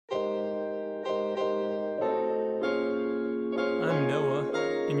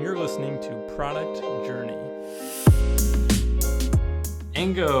listening to Product Journey.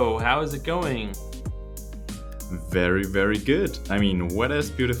 Ingo, how is it going? Very, very good. I mean, weather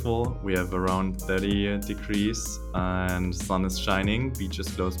is beautiful. We have around 30 degrees and sun is shining, beach is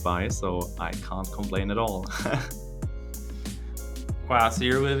close by, so I can't complain at all. Wow, so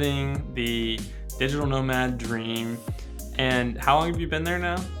you're living the digital nomad dream. And how long have you been there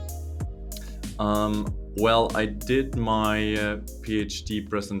now? Well, I did my PhD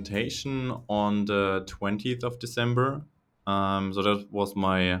presentation on the 20th of December. So that was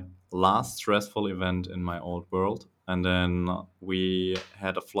my last stressful event in my old world. And then we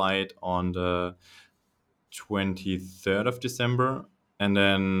had a flight on the 23rd of December. And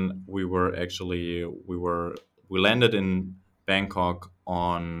then we landed in Bangkok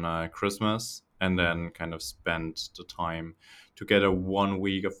on Christmas and then kind of spent the time together 1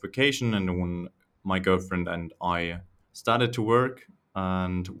 week of vacation. And when my girlfriend and I started to work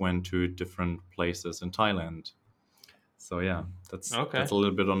and went to different places in Thailand. So yeah, Okay, that's a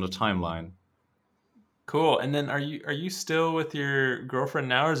little bit on the timeline. cool. And then are you still with your girlfriend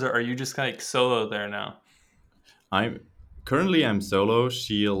now, or are you just like solo there now? I'm solo.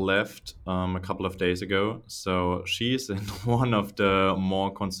 She left a couple of days ago, so she's in one of the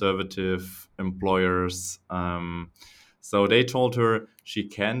more conservative employers. So they told her she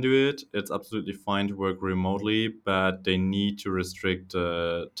can do it. It's absolutely fine to work remotely, but they need to restrict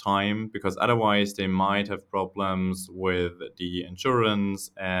time because otherwise they might have problems with the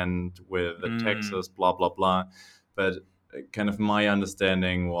insurance and with the Hmm. taxes, blah blah blah. But kind of my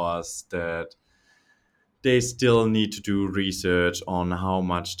understanding was that they still need to do research on how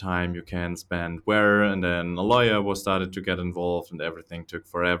much time you can spend where, and then a lawyer was started to get involved, and everything took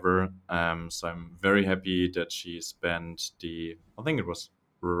forever. So I'm very happy that she spent I think it was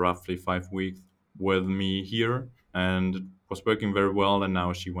roughly 5 weeks with me here, and it was working very well. And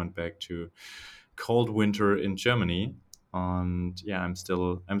now she went back to cold winter in Germany, and yeah, I'm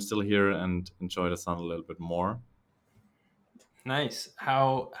still here and enjoy the sun a little bit more. Nice.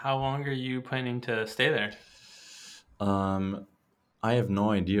 How long are you planning to stay there? Um, I have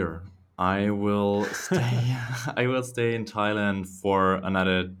no idea. I will stay. I will stay in Thailand for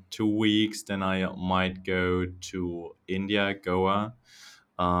another 2 weeks. Then I might go to India, Goa.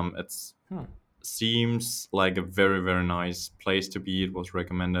 It Hmm. seems like a very very nice place to be. It was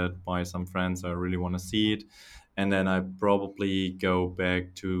recommended by some friends. I really want to see it. And then I probably go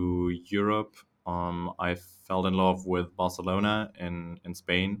back to Europe. I fell in love with Barcelona in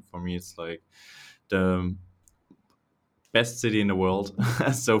Spain. For me, it's like the best city in the world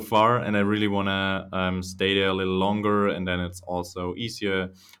so far, and I really want to stay there a little longer. And then it's also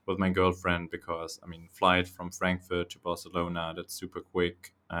easier with my girlfriend because I mean, flight from Frankfurt to Barcelona, that's super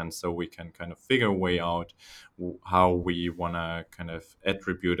quick, and so we can kind of figure a way out how we want to kind of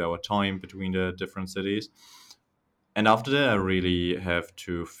attribute our time between the different cities. And after that, I really have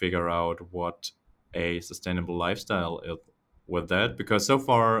to figure out what a sustainable lifestyle is with that, because so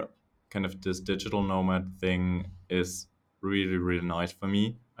far, kind of this digital nomad thing is really, really nice for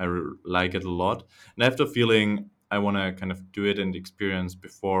me. Like it a lot. And I have the feeling I want to kind of do it and experience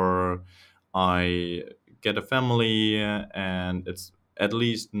before I get a family, and it's at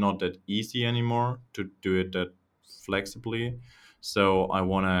least not that easy anymore to do it that flexibly. So I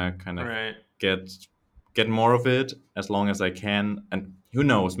want to kind of Right. get get more of it as long as I can. And who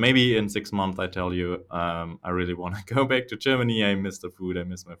knows, maybe in 6 months I tell you I really want to go back to Germany. I miss the food, I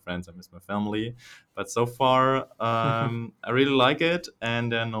miss my friends, I miss my family. But so far, I really like it,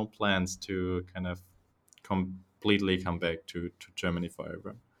 and there are no plans to kind of completely come back to Germany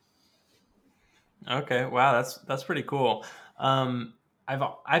forever. Okay, wow, that's pretty cool. Um,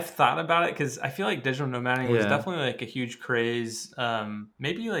 I've thought about it because I feel like digital nomading was Yeah. definitely like a huge craze.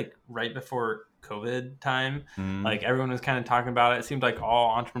 Maybe like right before COVID time, like Mm. everyone was kind of talking about it. It seemed like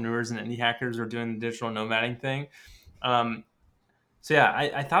all entrepreneurs and indie hackers were doing the digital nomading thing. Um, so yeah,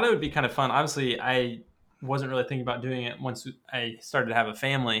 I thought it would be kind of fun. Obviously, I wasn't really thinking about doing it once I started to have a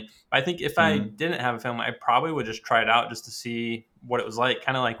family. But I think if I Mm. didn't have a family, I probably would just try it out just to see what it was like,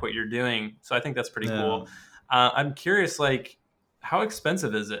 kind of like what you're doing. So I think that's pretty Yeah. cool. I'm curious, like, how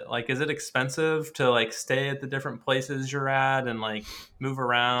expensive is it? Like, is it expensive to like stay at the different places you're at and like move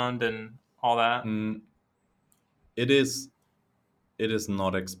around and all that? Mm. It is. It is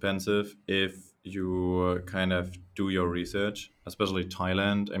not expensive if you kind of do your research, especially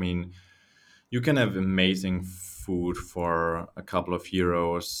Thailand. I mean, you can have amazing food for a couple of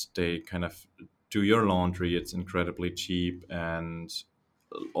euros. They kind of do your laundry. It's incredibly cheap, and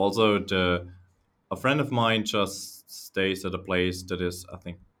also the a friend of mine just stays at a place that is, I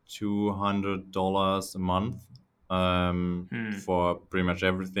think, $200 a month. Hmm. for pretty much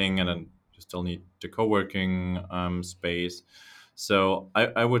everything, and then you still need the co-working space. So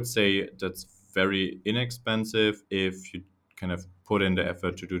I would say that's very inexpensive if you kind of put in the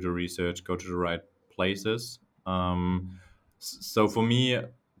effort to do the research, go to the right places. So for me,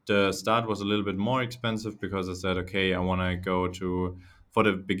 the start was a little bit more expensive because I said, okay, I want to go to, for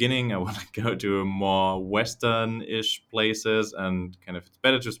the beginning, I want to go to more Western-ish places, and kind of it's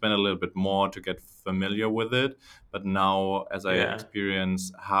better to spend a little bit more to get familiar with it. But now, as I Yeah.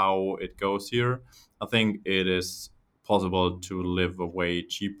 experience how it goes here, I think it is possible to live a way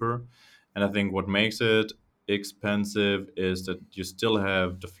cheaper. And I think what makes it expensive is that you still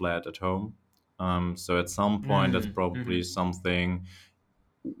have the flat at home. So at some point, that's Mm. probably Hmm. something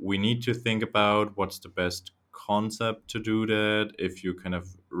we need to think about. What's the best concept to do that? If you kind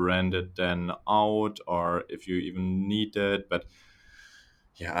of rent it then out, or if you even need it. But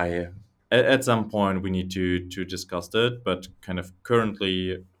yeah, at some point we need to discuss that. But kind of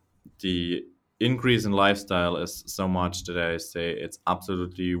currently, the increase in lifestyle is so much that I say it's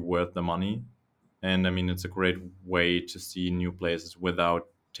absolutely worth the money. And I mean, it's a great way to see new places without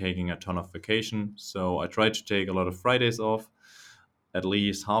taking a ton of vacation. So I try to take a lot of Fridays off, at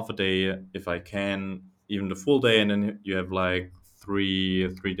least half a day if I can, even the full day, and then you have like three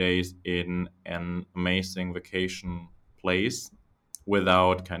days in an amazing vacation place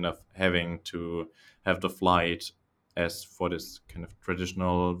without kind of having to have the flight as for this kind of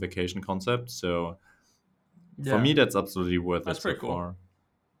traditional vacation concept. So for me, Yeah. that's absolutely worth That's it so pretty cool. far.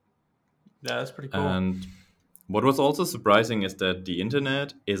 Yeah, that's pretty cool. And what was also surprising is that the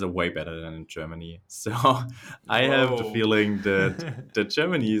internet is a way better than in Germany. So I have the Whoa. feeling that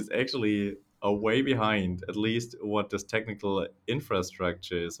Germany is actually a way behind, at least what this technical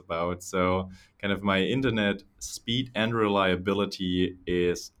infrastructure is about. So kind of my internet speed and reliability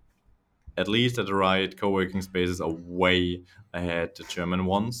is, at least at the right co-working spaces, are way ahead the German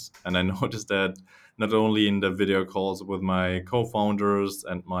ones. And I noticed that not only in the video calls with my co-founders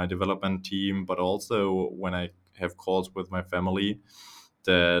and my development team, but also when I have calls with my family,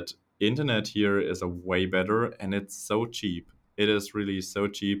 that internet here is a way better, and it's so cheap. It is really so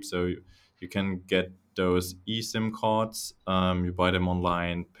cheap. So you can get those eSIM cards. You buy them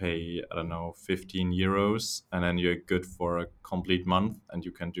online, pay, I don't know, 15 euros, and then you're good for a complete month, and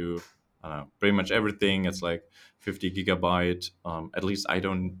you can do, I don't know, pretty much everything. It's like 50 gigabyte. At least I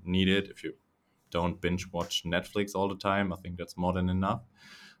don't need it. If you don't binge watch Netflix all the time, I think that's more than enough.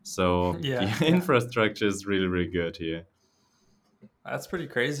 So the Yeah, yeah. infrastructure is really, really good here. That's pretty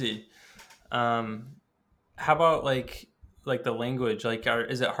crazy. Um, how about like the language? Like,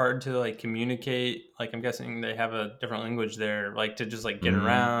 is it hard to like communicate? Like, I'm guessing they have a different language there, like to just like get Mm,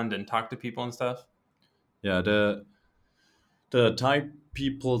 around and talk to people and stuff. yeah, the Thai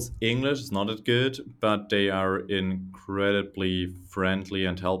people's English is not that good, but they are incredibly friendly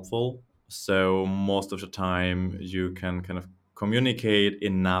and helpful. So most of the time, you can kind of communicate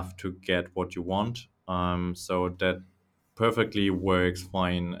enough to get what you want. So that perfectly works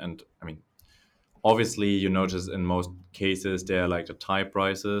fine. And I mean, obviously, you notice in most cases there are like the Thai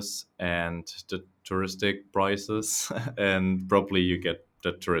prices and the touristic prices, and probably you get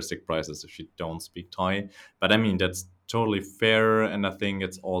the touristic prices if you don't speak Thai. But I mean, that's totally fair, and I think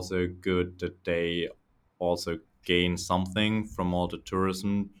it's also good that they also gain something from all the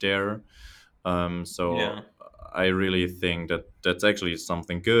tourism there. So Yeah. I really think that that's actually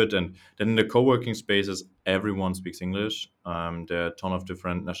something good. And then in the co-working spaces, everyone speaks English. There are a ton of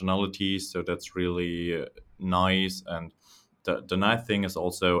different nationalities, so that's really nice. And the nice thing is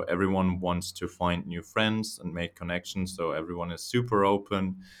also everyone wants to find new friends and make connections. So everyone is super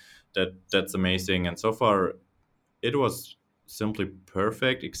open. That's amazing. And so far, it was simply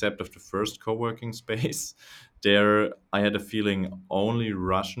perfect, except of the first co-working space. There, I had a feeling only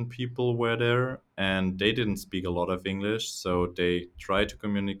Russian people were there, and they didn't speak a lot of English, so they tried to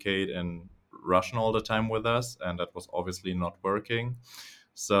communicate in Russian all the time with us, and that was obviously not working.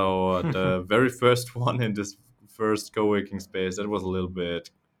 So the very first one in this first co-working space, that was a little bit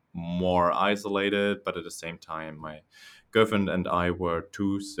more isolated, but at the same time, my girlfriend and I were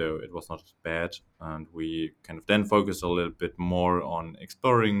too, so it was not bad. And we kind of then focused a little bit more on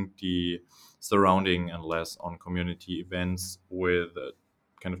exploring the surrounding and less on community events with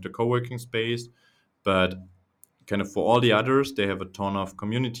kind of the co-working space. But kind of for all the others, they have a ton of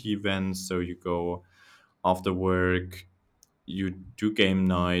community events. So you go after work, you do game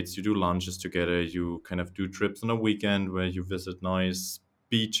nights, you do lunches together, you kind of do trips on a weekend where you visit nice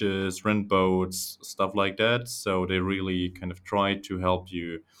beaches, rent boats, stuff like that. So they really kind of try to help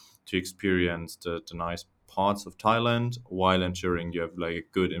you to experience the nice parts of Thailand while ensuring you have like a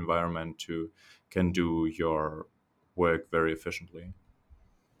good environment to can do your work very efficiently.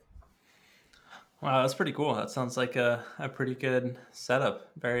 Wow, that's pretty cool. That sounds like a pretty good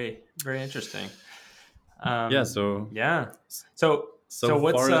setup. Very, very interesting. Yeah, Um, so yeah. So, so so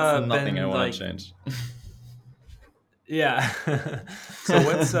what's far it's nothing I been want to like? change. Yeah. So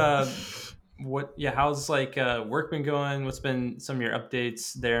what's what? Yeah, how's like work been going? What's been some of your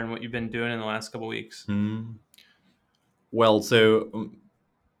updates there, and what you've been doing in the last couple weeks? Hmm. Well, so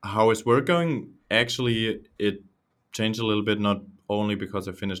how is work going? Actually, it changed a little bit, not only because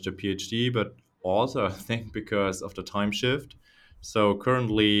I finished a PhD, but also I think because of the time shift. So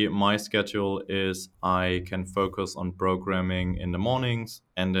currently, my schedule is I can focus on programming in the mornings,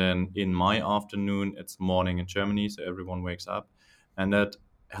 and then in my afternoon, it's morning in Germany, so everyone wakes up, and that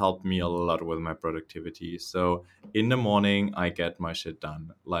helped me a lot with my productivity. So in the morning, I get my shit done.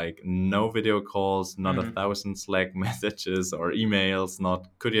 Like no video calls, not a Hmm. thousand Slack messages or emails. Not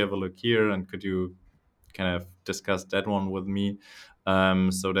could you have a look here and could you kind of discuss that one with me?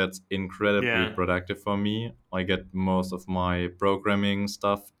 So that's incredibly Yeah. productive for me. I get most of my programming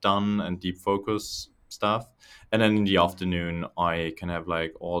stuff done and deep focus stuff. And then in the afternoon, I can have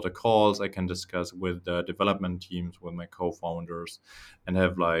like all the calls I can discuss with the development teams, with my co founders, and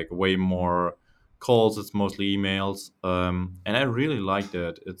have like way more calls. It's mostly emails. And I really like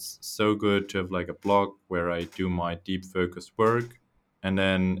that. It's so good to have like a blog where I do my deep focus work. And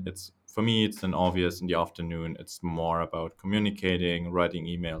then it's for me, it's then obvious in the afternoon, it's more about communicating, writing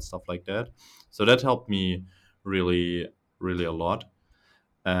emails, stuff like that. So that helped me really, really a lot.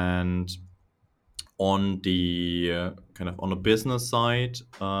 And on the kind of on the business side,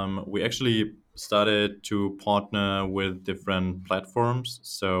 we actually started to partner with different platforms.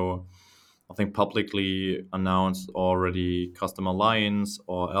 So I think publicly announced already Custom Alliance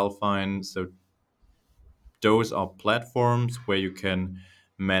or Alpine. So those are platforms where you can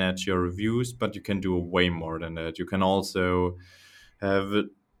manage your reviews, but you can do way more than that. You can also have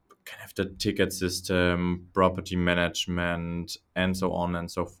kind of the ticket system, property management, and so on and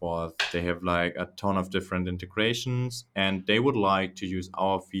so forth. They have like a ton of different integrations, and they would like to use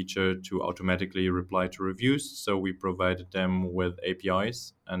our feature to automatically reply to reviews. So we provided them with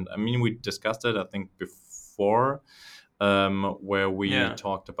APIs. And I mean, we discussed it, I think, before, where we Yeah.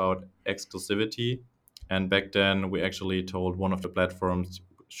 talked about exclusivity. And back then, we actually told one of the platforms,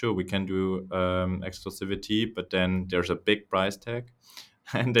 sure, we can do exclusivity, but then there's a big price tag.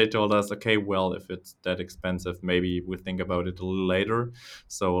 And they told us, okay, well, if it's that expensive, maybe we think about it a little later.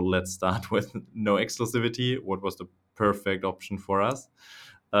 So let's start with no exclusivity. What was the perfect option for us?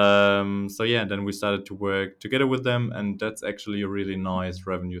 So yeah, then we started to work together with them, and that's actually a really nice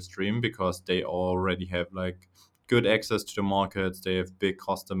revenue stream because they already have like good access to the markets. They have big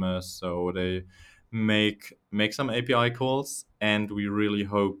customers, so they make some API calls, and we really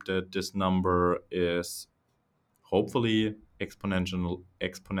hope that this number is hopefully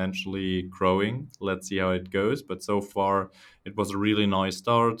exponentially growing. Let's see how it goes. But so far, it was a really nice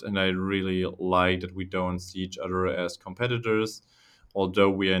start, and I really like that we don't see each other as competitors. Although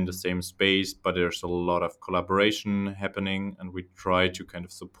we are in the same space, but there's a lot of collaboration happening, and we try to kind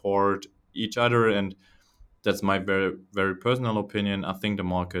of support each other. And that's my very, very personal opinion. I think the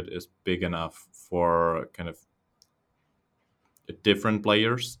market is big enough for kind of different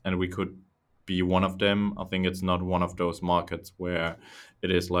players, and we could be one of them. I think it's not one of those markets where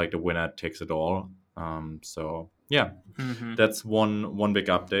it is like the winner takes it all. So yeah, Hmm. that's one big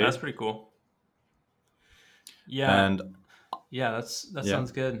That's update. pretty cool. Yeah. And Yeah. That yeah,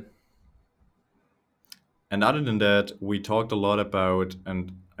 sounds good. and other than that, we talked a lot about,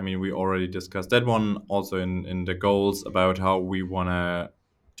 and I mean, we already discussed that one also in the goals about how we want to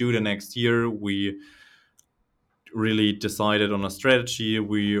do the next year. We really decided on a strategy.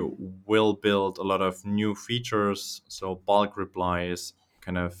 We will build a lot of new features, so bulk replies,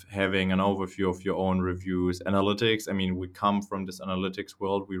 kind of having an overview of your own reviews, analytics. I mean, we come from this analytics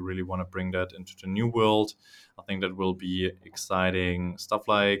world. We really want to bring that into the new world. I think that will be exciting. Stuff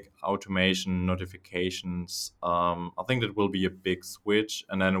like automation, notifications. I think that will be a big switch,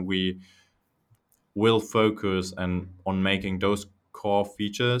 and then we will focus and on making those core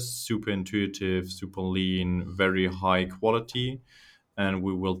features super intuitive, super lean, very high quality. And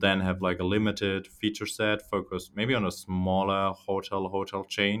we will then have like a limited feature set focused maybe on a smaller hotel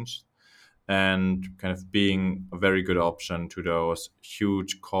chains, and kind of being a very good option to those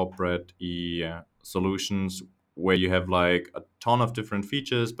huge corporate solutions where you have like a ton of different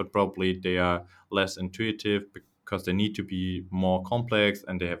features, but probably they are less intuitive because they need to be more complex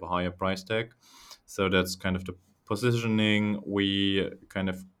and they have a higher price tag. So that's kind of the positioning we kind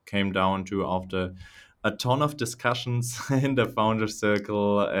of came down to after a ton of discussions in the founder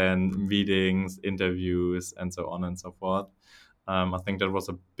circle and meetings, interviews, and so on and so forth. I think that was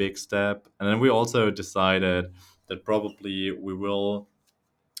a big step. And then we also decided that probably we will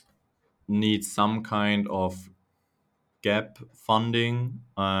need some kind of gap funding,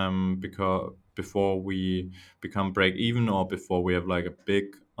 because before we become break even or before we have like a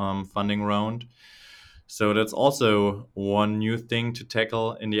big funding round. So that's also one new thing to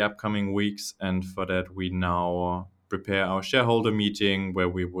tackle in the upcoming weeks. And for that, we now prepare our shareholder meeting where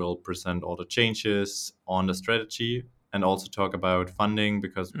we will present all the changes on the strategy and also talk about funding,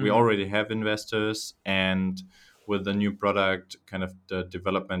 because we Mm. already have investors. And with the new product, kind of the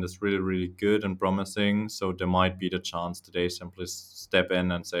development is really, really good and promising. So there might be the chance that they simply step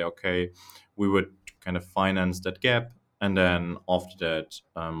in and say, okay, we would kind of finance that gap. And then after that,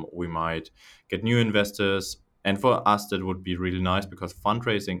 we might get new investors. And for us, that would be really nice because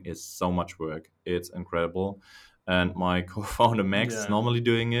fundraising is so much work. It's incredible. And my co founder, Max, is Yeah. normally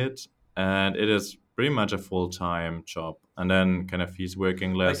doing it. And it is pretty much a full time job. And then kind of he's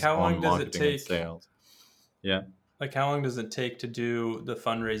working Like less how on long does it marketing and take? sales. Yeah. Like how long does it take to do the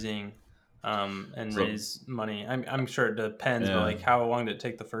fundraising and So, raise money? I'm sure it depends, but yeah. like how long did it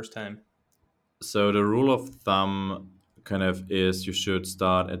take the first time? So the rule of thumb kind of is you should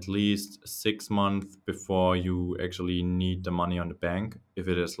start at least 6 months before you actually need the money on the bank. If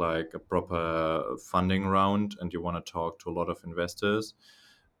it is like a proper funding round and you want to talk to a lot of investors.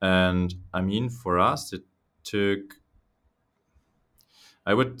 And I mean, for us, it took,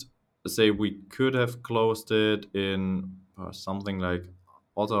 I would say we could have closed it in something like,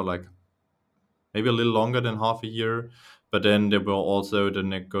 also like maybe a little longer than half a year. But then there were also the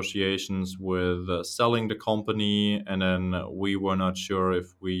negotiations with selling the company, and then we were not sure if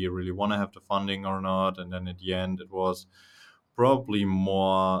we really want to have the funding or not. And then at the end, it was probably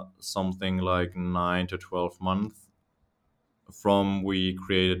more something like 9 to 12 months from we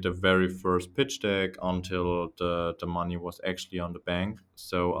created the very first pitch deck until the money was actually on the bank.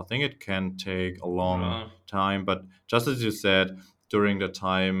 So I think it can take a long Uh, time. But just as you said, during the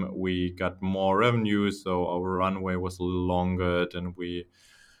time we got more revenue, so our runway was a little longer. Then we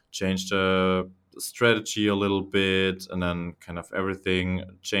changed the strategy a little bit, and then kind of everything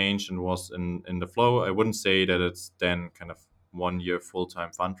changed and was in the flow. I wouldn't say that it's then kind of 1 year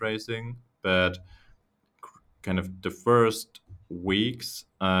full-time fundraising, but kind of the first weeks,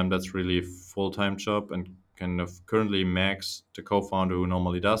 that's really full-time job. And kind of currently Max, the co-founder who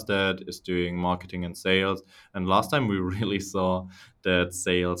normally does that, is doing marketing and sales. And last time we really saw that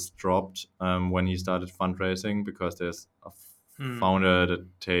sales dropped when he started fundraising, because there's a hmm. founder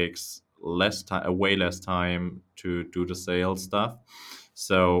that takes less time, way less time to do the sales stuff.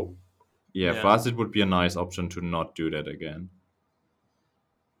 So yeah, for Yeah. us it would be a nice option to not do that again.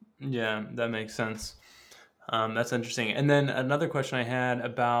 Yeah, that makes sense. That's interesting. And then another question I had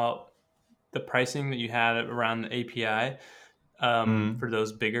about the pricing that you had around the API Mm. for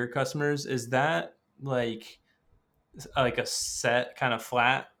those bigger customers. Is that like a set kind of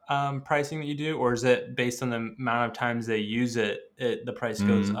flat pricing that you do, or is it based on the amount of times they use it? The price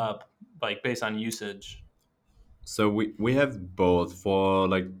goes Mm. up, like based on usage. So we have both. For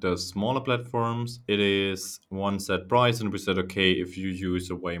like the smaller platforms, it is one set price, and we said, okay, if you use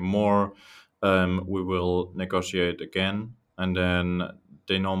way more, we will negotiate again. And then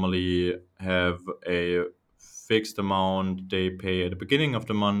they normally have a fixed amount they pay at the beginning of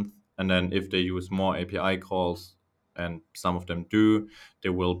the month, and then if they use more API calls, and some of them do, they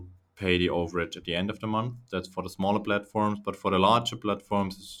will pay the overage at the end of the month. That's for the smaller platforms, but for the larger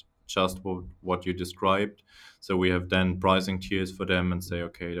platforms, it's just what you described. So we have then pricing tiers for them and say,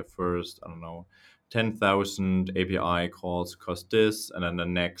 okay, the first, I don't know, 10,000 API calls cost this, and then the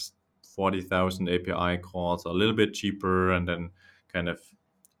next 40,000 API calls are a little bit cheaper, and then kind of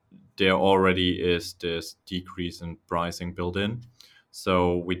there already is this decrease in pricing built in.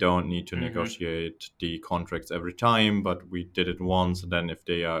 So we don't need to Hmm. negotiate the contracts every time, but we did it once, and then if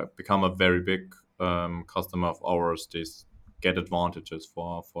they become a very big customer of ours, they get advantages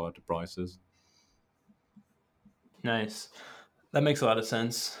for the prices. Nice. That makes a lot of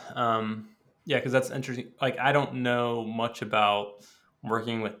sense. Yeah, because that's interesting. Like, I don't know much about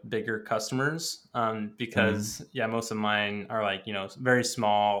working with bigger customers Mm. because, yeah, most of mine are like, very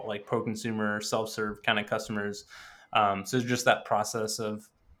small, like pro consumer, self serve kind of customers. So it's just that process of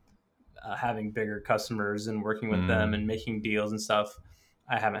having bigger customers and working with them and Mm. making deals and stuff.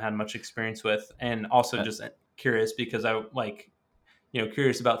 I haven't had much experience with. And also Uh, just curious because I like,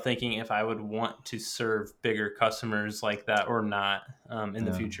 curious about thinking if I would want to serve bigger customers like that or not in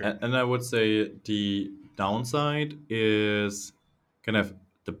the Yeah, future. and I would say the downside is kind of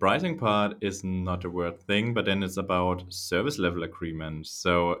the pricing part is not a word thing, but then it's about service level agreement.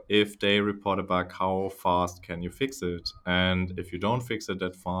 So if they report a bug, how fast can you fix it? And if you don't fix it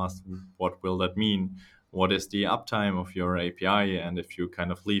that fast, what will that mean? What is the uptime of your API? And if you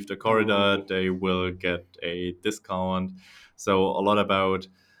kind of leave the corridor, Ooh. they will get a discount. So a lot about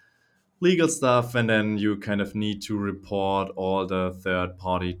legal stuff, and then you kind of need to report all the third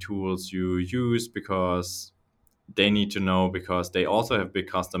party tools you use because they need to know, because they also have big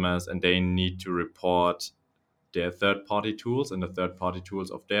customers and they need to report their third party tools and the third party tools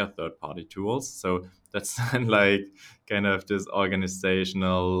of their third party tools. So that's like kind of this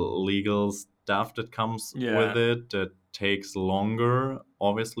organizational legal stuff that comes with Yeah. it that takes longer,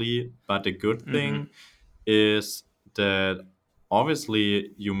 obviously. But the good Mm-hmm. thing is that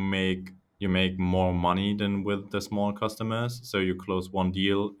obviously you make more money than with the small customers. So you close one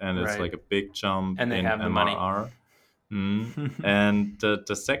deal and it's Right. like a big jump And they in have the money. MRR. And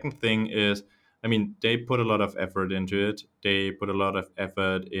the second thing is, I mean, they put a lot of effort into it. They put a lot of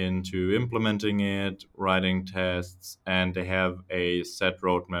effort into implementing it, writing tests, and they have a set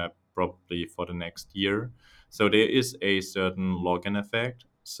roadmap probably for the next year. So there is a certain login effect.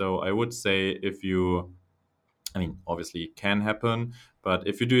 So I would say if you, I mean, obviously it can happen, but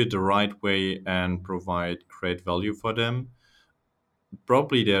if you do it the right way and provide great value for them,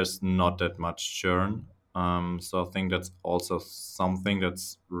 probably there's not that much churn. So I think that's also something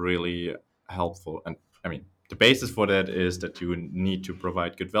that's really helpful. And I mean, the basis for that is that you need to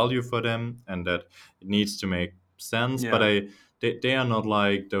provide good value for them and that it needs to make sense. But Yeah. they are not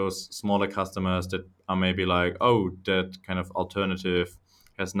like those smaller customers that are maybe like, oh, that kind of alternative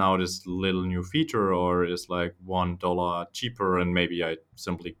has now this little new feature or is like $1 cheaper, and maybe I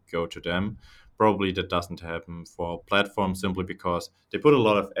simply go to them. Probably that doesn't happen for platforms simply because they put a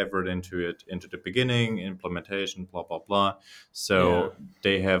lot of effort into it, into the beginning, implementation, blah, blah, blah. Yeah. So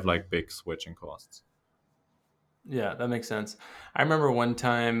they have like big switching costs. Yeah, that makes sense. I remember one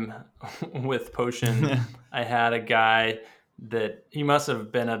time with Potion, I had a guy that he must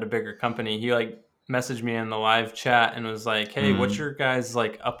have been at a bigger company. He like messaged me in the live chat and was like, "Hey, what's Mm. your guys'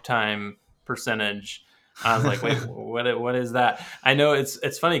 like uptime percentage?" I was like, "Wait, what is that?" I know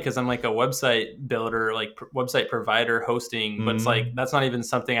it's funny because I'm like a website builder, like website provider hosting, but it's like Mm. that's not even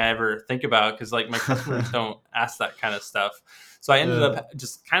something I ever think about because like my customers don't ask that kind of stuff. So I ended Yeah. up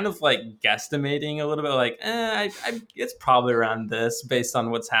just kind of like guesstimating a little bit, like, it's probably around this based on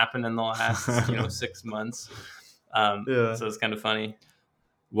what's happened in the last, 6 months. Yeah. So it's kind of funny.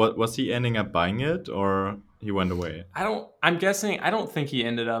 What was he ending up buying it, or he went away? I'm guessing, I don't think he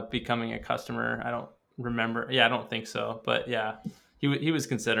ended up becoming a customer. I don't remember. Yeah, I don't think so. But yeah, he was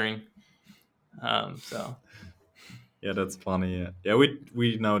considering. So Yeah, that's funny. Yeah,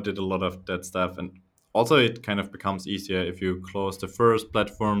 we now did a lot of that stuff, and also it kind of becomes easier if you close the first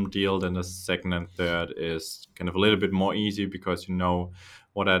platform deal. Then the second and third is kind of a little bit more easy because you know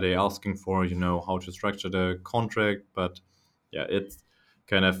what are they asking for, you know how to structure the contract. But yeah, it's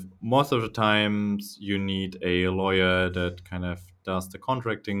kind of most of the times you need a lawyer that kind of does the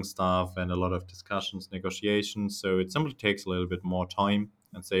contracting stuff and a lot of discussions, negotiations. So it simply takes a little bit more time,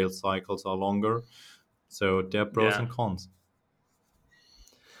 and sales cycles are longer. So there are pros yeah, and cons.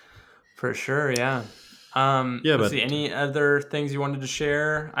 for sure. Yeah. Yeah, Let's see. but Any other things you wanted to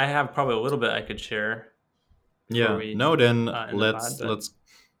share? I have probably a little bit I could share before yeah, we no, then end the pod, but let's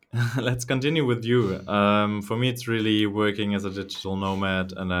let's continue with you. For me, it's really working as a digital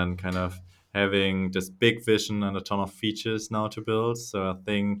nomad and then kind of having this big vision and a ton of features now to build. So I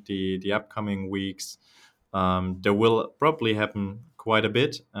think the upcoming weeks, there will probably happen quite a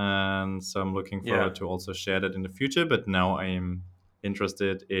bit, and so I'm looking yeah. forward to also share that in the future. But now I am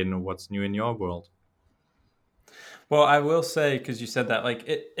interested in what's new in your world. Well, I will say, because you said that, like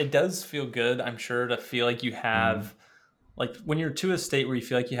it does feel good, I'm sure, to feel like you Mm. have, like when you're to a state where you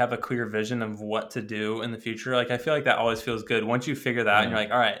feel like you have a clear vision of what to do in the future. Like I feel like that always feels good. Once you figure that out and you're Yeah.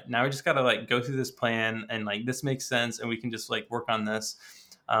 like, all right, now we just gotta like go through this plan and like this makes sense and we can just like work on this.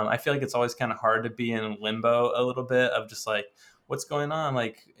 I feel like it's always kind of hard to be in limbo a little bit of just like, what's going on?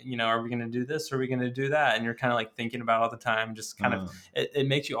 Like, are we going to do this? Or are we going to do that? And you're kind of like thinking about all the time, just kind of, Uh, it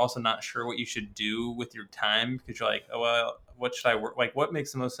makes you also not sure what you should do with your time because you're like, oh, well, what should I work? Like, what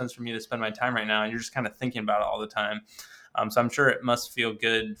makes the most sense for me to spend my time right now? And you're just kind of thinking about it all the time. So I'm sure it must feel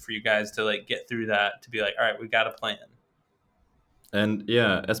good for you guys to like get through that, to be like, all right, we got a plan. And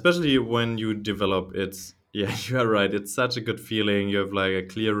yeah, especially when you develop it's yeah, you are right. It's such a good feeling. You have like a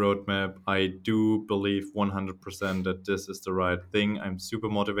clear roadmap. I do believe 100% that this is the right thing. I'm super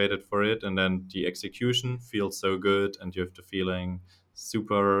motivated for it. And then the execution feels so good. And you have the feeling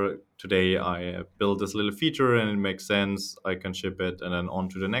super, today I built this little feature and it makes sense, I can ship it and then on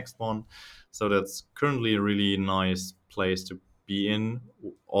to the next one. So that's currently a really nice place to be in,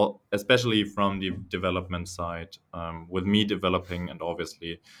 especially from the development side, with me developing, and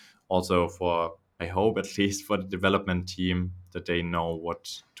obviously also for, I hope at least for the development team, that they know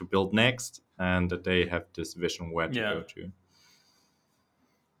what to build next and that they have this vision where to Yeah. go to.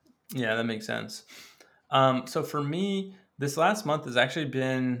 Yeah, that makes sense. So for me, this last month has actually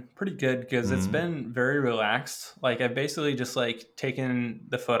been pretty good because it's Mm. been very relaxed. Like I've basically just like taken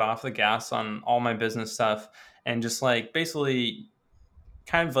the foot off the gas on all my business stuff and just like basically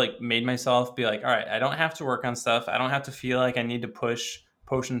kind of like made myself be like, all right, I don't have to work on stuff. I don't have to feel like I need to push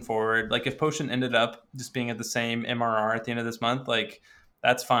Potion forward. Like if Potion ended up just being at the same MRR at the end of this month, like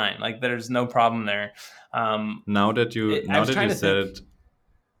that's fine. Like there's no problem there. Um, I Now was that trying you to said think. it,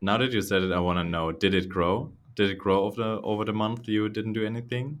 now that you said it, I want to know: did it grow? Did it grow over the month you didn't do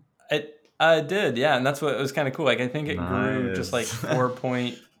anything? It did, yeah, and that's what it was kind of cool. Like I think it grew just like Nice.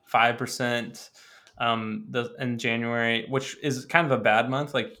 4.5% in January, which is kind of a bad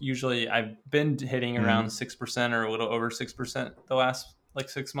month. Like usually I've been hitting around Mm. 6% or a little over 6% the last like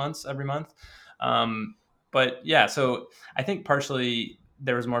 6 months every month. Um, but yeah, so I think partially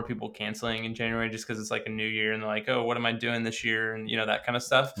there was more people canceling in January just because it's like a new year and they're like, oh, what am I doing this year? And that kind of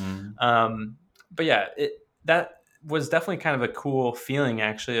stuff. Mm. But yeah, that was definitely kind of a cool feeling,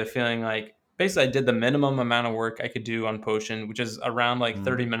 actually, of feeling like basically I did the minimum amount of work I could do on Potion, which is around like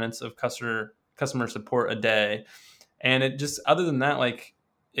 30 Mm. minutes of customer support a day. And it just, other than that, like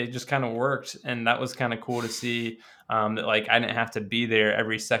it just kind of worked. And that was kind of cool to see, that like I didn't have to be there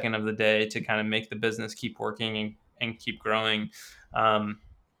every second of the day to kind of make the business keep working and keep growing. Um,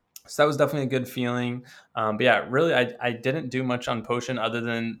 so that was definitely a good feeling. But yeah, really, I didn't do much on Potion other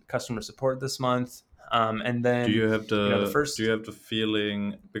than customer support this month. And Do you then, have the do you first, have the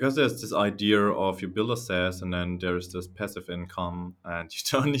feeling, because there's this idea of you build a SaaS and then there's this passive income and you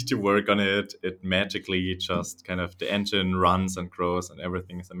don't need to work on it. It magically just kind of, the engine runs and grows and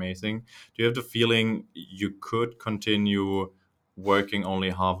everything is amazing. Do you have the feeling you could continue working only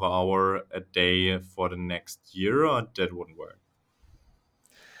half an hour a day for the next year, or that wouldn't work?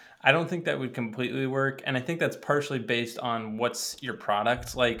 I don't think that would completely work. And I think that's partially based on what's your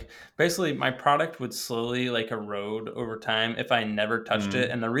product. Like basically my product would slowly like erode over time if I never touched it.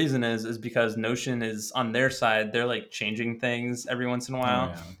 Mm. And the reason is because Notion is on their side, they're like changing things every once in a Oh while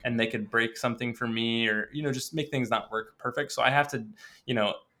yeah, okay. and they could break something for me or, just make things not work perfect. So I have to, you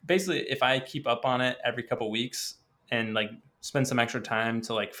know, basically if I keep up on it every couple weeks and like spend some extra time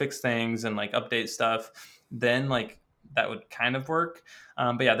to like fix things and like update stuff, then like that would kind of work.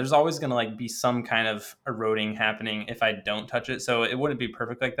 But yeah, there's always going to like be some kind of eroding happening if I don't touch it. So it wouldn't be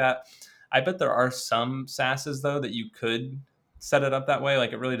perfect like that. I bet there are some SaaSes though that you could set it up that way.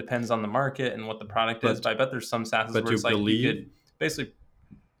 Like it really depends on the market and what the product is. But But I bet there's some SaaSes but where you it's like you believe, could basically,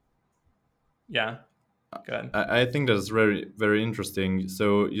 yeah, go ahead. I think that's very, very interesting.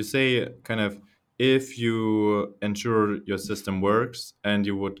 So you say kind of, if you ensure your system works and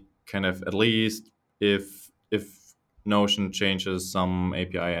you would kind of, at least if Notion changes some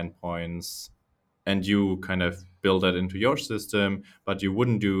API endpoints and you kind of build that into your system, but you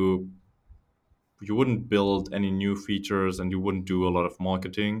wouldn't build any new features and you wouldn't do a lot of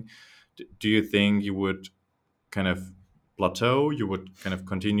marketing. Do you think you would kind of plateau? You would kind of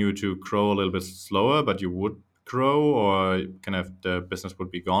continue to grow a little bit slower, but you would grow, or kind of the business would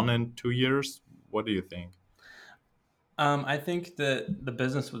be gone in 2 years? What do you think? I think that the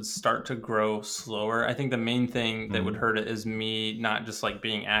business would start to grow slower. I think the main thing that would Mm. hurt it is me not just like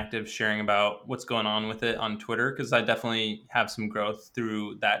being active, sharing about what's going on with it on Twitter, because I definitely have some growth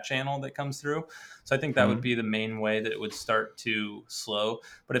through that channel that comes through. So I think that would Mm. be the main way that it would start to slow.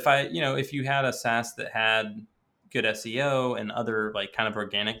 But if you had a SaaS that had good SEO and other like kind of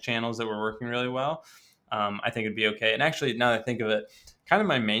organic channels that were working really well, I think it'd be okay. And actually, now that I think of it, kind of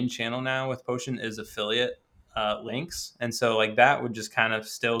my main channel now with Potion is affiliate links, and so like that would just kind of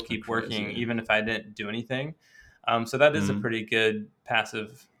still keep working Crazy. even if I didn't do anything. So that is a Mm. pretty good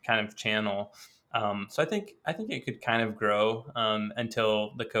passive kind of channel. So I think it could kind of grow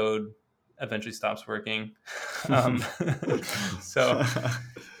until the code eventually stops working. um, so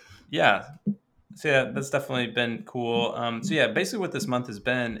yeah, so yeah, that's definitely been cool. So yeah, basically what this month has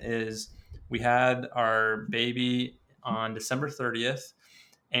been is we had our baby on December 30th,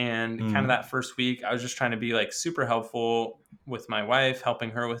 and kind of Mm. that first week, I was just trying to be like super helpful with my wife, helping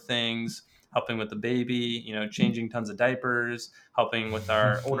her with things, helping with the baby, changing tons of diapers, helping with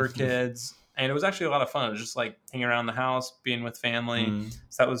our older kids. and it was actually a lot of fun. It was just like hanging around the house, being with family. Mm.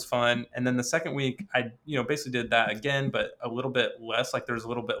 So that was fun. And then the second week, I basically did that again, but a little bit less. Like there was a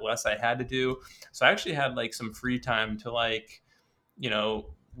little bit less I had to do. So I actually had like some free time to like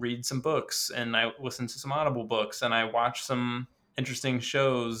read some books, and I listened to some Audible books, and I watched some interesting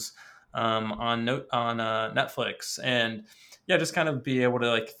shows on Netflix, and yeah, just kind of be able to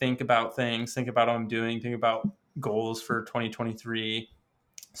like think about things, think about what I'm doing, think about goals for 2023.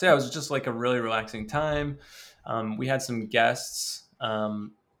 So yeah, it was just like a really relaxing time. We had some guests,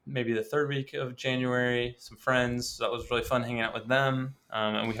 maybe the third week of January, some friends. So that was really fun hanging out with them,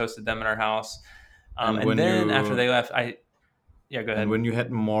 and we hosted them in our house. And And when then after you they left, yeah, go and ahead. when you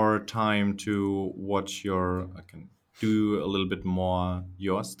had more time to watch your, I can do a little bit more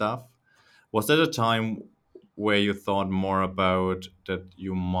your stuff, was that a time where you thought more about that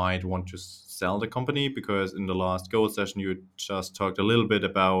you might want to sell the company? Because in the last goal session, you just talked a little bit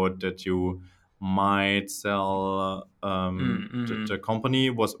about that you might sell the Mm-hmm. company.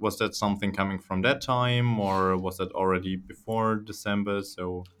 Was that something coming from that time, or was that already before December?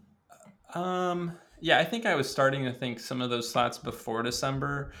 So, Yeah, I think I was starting to think some of those thoughts before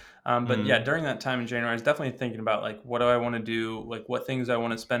December. But yeah, mm, during that time in January, I was definitely thinking about like, what do I want to do? Like, what things I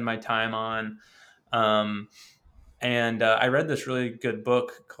want to spend my time on? Um, and I read this really good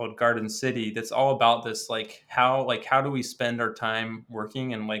book called Garden City that's all about this, like how do we spend our time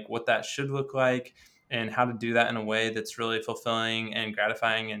working, and like what that should look like, and how to do that in a way that's really fulfilling and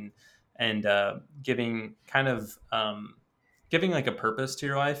gratifying, and giving kind of giving like a purpose to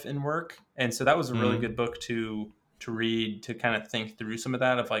your life in work. And so that was a really good mm, book to read, to kind of think through some of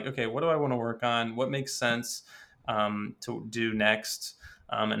that, of like, okay, what do I want to work on, what makes sense to do next,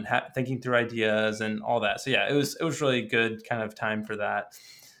 and thinking through ideas and all that. So yeah, it was really good kind of time for that.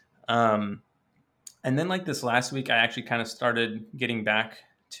 Um, and then like this last week, I actually kind of started getting back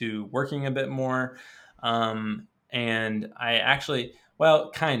to working a bit more. And I actually,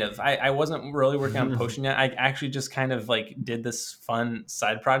 well, kind of. I wasn't really working on Potion yet. I actually just kind of like did this fun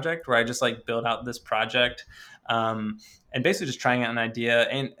side project where I just like built out this project, um, and basically just trying out an idea.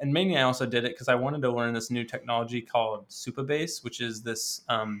 And mainly I also did it because I wanted to learn this new technology called Supabase, which is this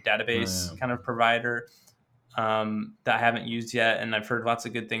database yeah. kind of provider that I haven't used yet, and I've heard lots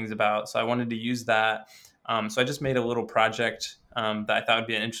of good things about. So I wanted to use that. So I just made a little project that I thought would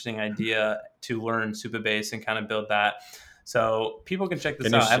be an interesting idea to learn Supabase and kind of build that. So people can check this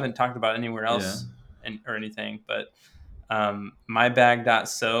Can you? out. I haven't talked about it anywhere Yeah. else or anything, but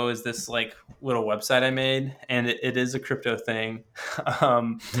mybag.so is this like little website I made, and it is a crypto thing.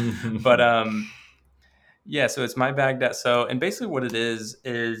 um, but yeah, so it's mybag.so, and basically what it is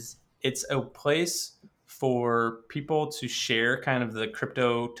it's a place for people to share kind of the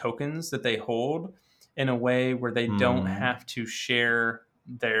crypto tokens that they hold in a way where they don't Hmm. have to share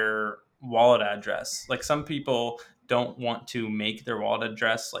their wallet address. Like some people don't want to make their wallet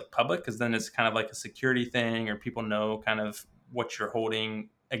address like public, because then it's kind of like a security thing, or people know kind of what you're holding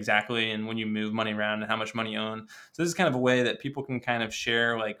exactly and when you move money around and how much money you own. So this is kind of a way that people can kind of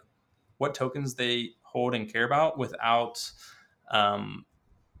share like what tokens they hold and care about without um,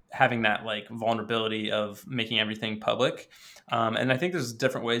 having that like vulnerability of making everything public. And I think there's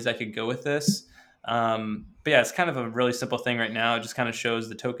different ways I could go with this. But yeah, it's kind of a really simple thing right now. It just kind of shows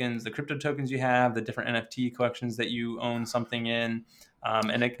the tokens, the crypto tokens you have, the different NFT collections that you own something in.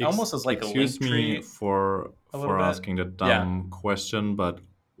 And it almost is like a Excuse link me tree for a little bit. asking that Yeah. dumb question, but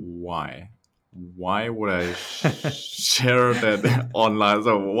why? Why would I share that online?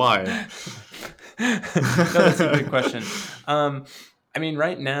 So why? No, that's a good question. Um, I mean,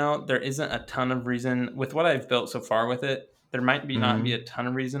 right now there isn't a ton of reason with what I've built so far with it. There might be not be Mm, a ton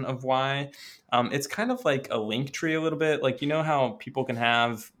of reason of why. It's kind of like a link tree a little bit. Like you know how people can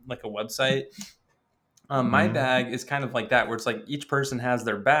have like a website. My mm. bag is kind of like that, where it's like each person has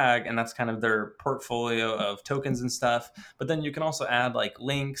their bag, and that's kind of their portfolio of tokens and stuff. But then you can also add like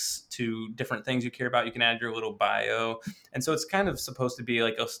links to different things you care about. You can add your little bio, and so it's kind of supposed to be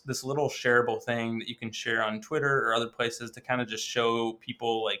like this little shareable thing that you can share on Twitter or other places to kind of just show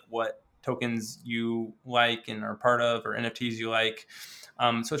people like what tokens you like and are part of, or NFTs you like.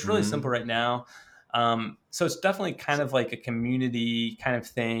 So it's really simple Mm. right now. So it's definitely kind of like a community kind of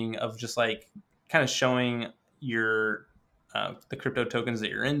thing of just like kind of showing your the crypto tokens that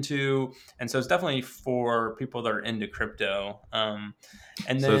you're into, and so it's definitely for people that are into crypto. And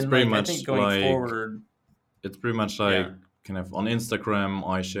So then like I think going forward, it's pretty much like yeah. kind of on Instagram.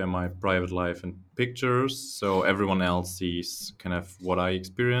 I share my private life and pictures, so everyone else sees kind of what I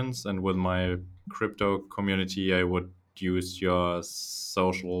experience. And with my crypto community, I would use your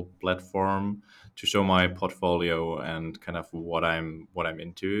social platform to show my portfolio and kind of what I'm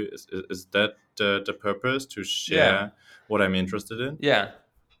into. Is that the purpose, to Yeah. share what I'm interested in? Yeah.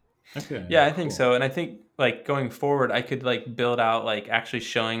 Okay, Yeah, I think cool. so. And I think like going forward, I could like build out like actually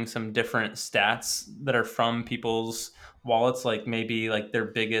showing some different stats that are from people's wallets, like maybe like their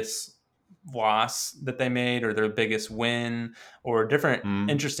biggest loss that they made or their biggest win or different Mm,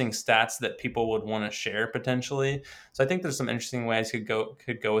 interesting stats that people would want to share potentially. So I think there's some interesting ways could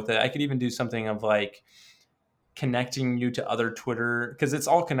go with it. I could even do something of like connecting you to other Twitter because it's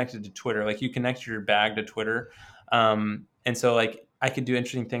all connected to Twitter. Like you connect your bag to Twitter, and so like I could do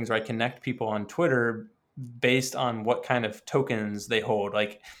interesting things where I connect people on Twitter based on what kind of tokens they hold.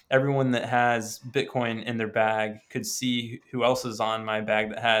 Like everyone that has Bitcoin in their bag could see who else is on my bag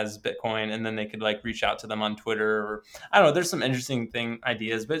that has Bitcoin, and then they could like reach out to them on Twitter. Or I don't know. There's some interesting thing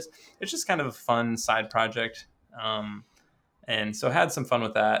ideas, but it's just kind of a fun side project. And so I had some fun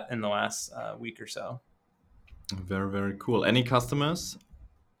with that in the last week or so. very, very cool. Any customers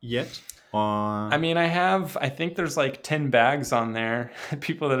yet? I Or mean, I think there's like 10 bags on there.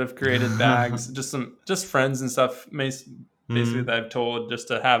 People that have created bags, just friends and stuff, basically Hmm. that I've told just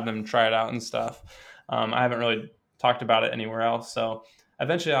to have them try it out and stuff. I haven't really talked about it anywhere else. So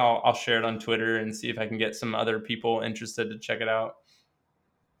eventually I'll share it on Twitter and see if I can get some other people interested to check it out.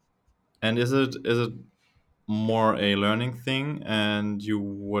 And is it more a learning thing, and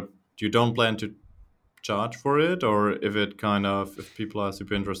you don't plan to charge for it, or if it kind of, if people are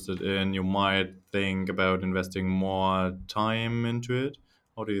super interested in, you might think about investing more time into it?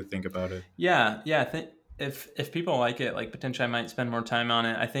 How do you think about it? Yeah, yeah. I think if people like it, like potentially I might spend more time on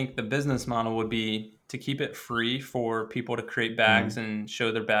it. I think the business model would be to keep it free for people to create bags Mm. and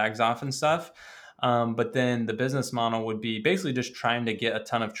show their bags off and stuff. But then the business model would be basically just trying to get a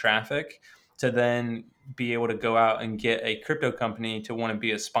ton of traffic to then be able to go out and get a crypto company to want to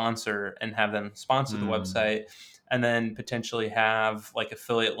be a sponsor and have them sponsor the Mm. website, and then potentially have like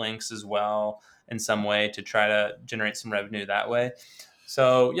affiliate links as well in some way to try to generate some revenue that way.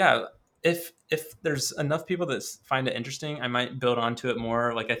 So yeah, if there's enough people that find it interesting, I might build onto it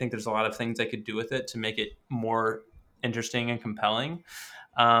more. Like I think there's a lot of things I could do with it to make it more interesting and compelling.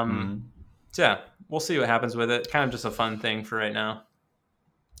 Um, Mm. so yeah, we'll see what happens with it. Kind of just a fun thing for right now.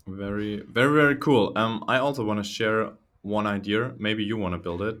 Very, very, very cool. I also want to share one idea. Maybe you want to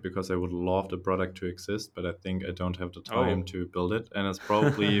build it, because I would love the product to exist, but I think I don't have the time Oh, to build it, and it's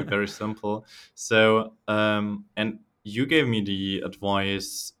probably very simple. So, and you gave me the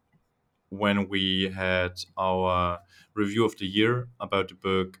advice when we had our review of the year about the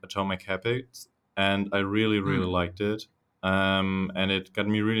book Atomic Habits, and I really, really Hmm. liked it. And it got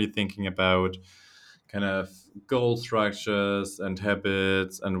me really thinking about kind of goal structures and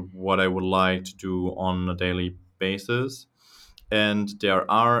habits and what I would like to do on a daily basis. And there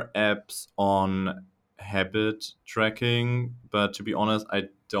are apps on habit tracking, but to be honest, I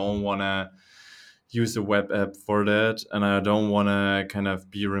don't want to use a web app for that, and I don't want to kind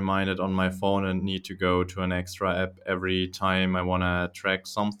of be reminded on my phone and need to go to an extra app every time I want to track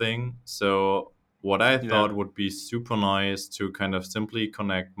something. So what I thought Yeah. would be super nice, to kind of simply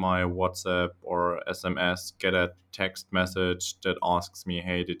connect my WhatsApp or SMS, get a text message that asks me,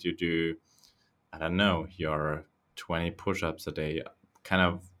 hey, did you do, I don't know, your 20 push-ups a day, kind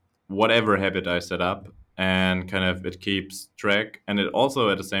of whatever habit I set up, and kind of it keeps track. And it also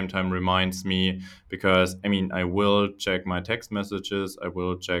at the same time reminds me, because I mean, I will check my text messages, I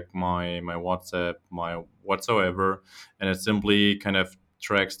will check my WhatsApp, my whatsoever, and it simply kind of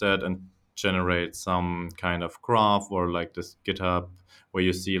tracks that and generates some kind of graph, or like this GitHub, where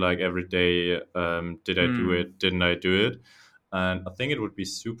you see like every day, did I do Hmm. it, didn't I do it. And I think it would be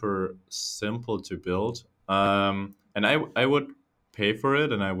super simple to build. And I would pay for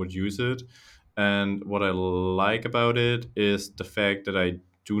it and I would use it. And what I like about it is the fact that I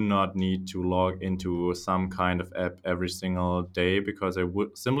do not need to log into some kind of app every single day, because I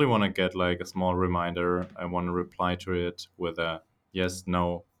would simply want to get like a small reminder. I want to reply to it with a yes,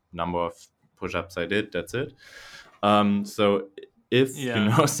 no, number of push-ups I did. That's it. So if you Yeah.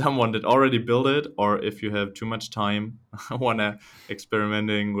 know someone that already built it, or if you have too much time, wanna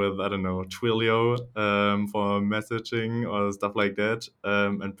experimenting with, I don't know, Twilio, for messaging or stuff like that,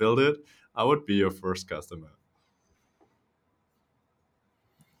 and build it, I would be your first customer.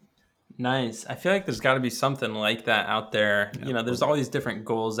 Nice. I feel like there's got to be something like that out there. Yeah, There's all these different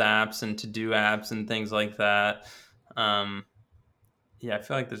goals apps and to do apps and things like that. Um, yeah, I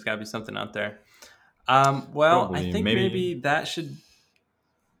feel like there's got to be something out there. Well, I probably. think Maybe. maybe that should,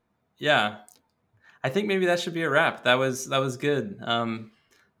 yeah, I think maybe that should be a wrap. That was good.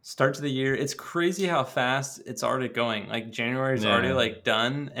 Start to the year. It's crazy how fast it's already going. Like January is already Yeah. like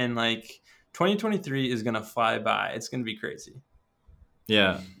done, and like 2023 is gonna fly by. It's gonna be crazy.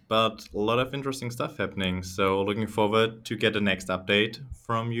 Yeah, but a lot of interesting stuff happening. So looking forward to get the next update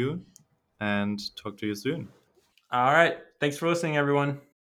from you and talk to you soon. All right. Thanks for listening, everyone.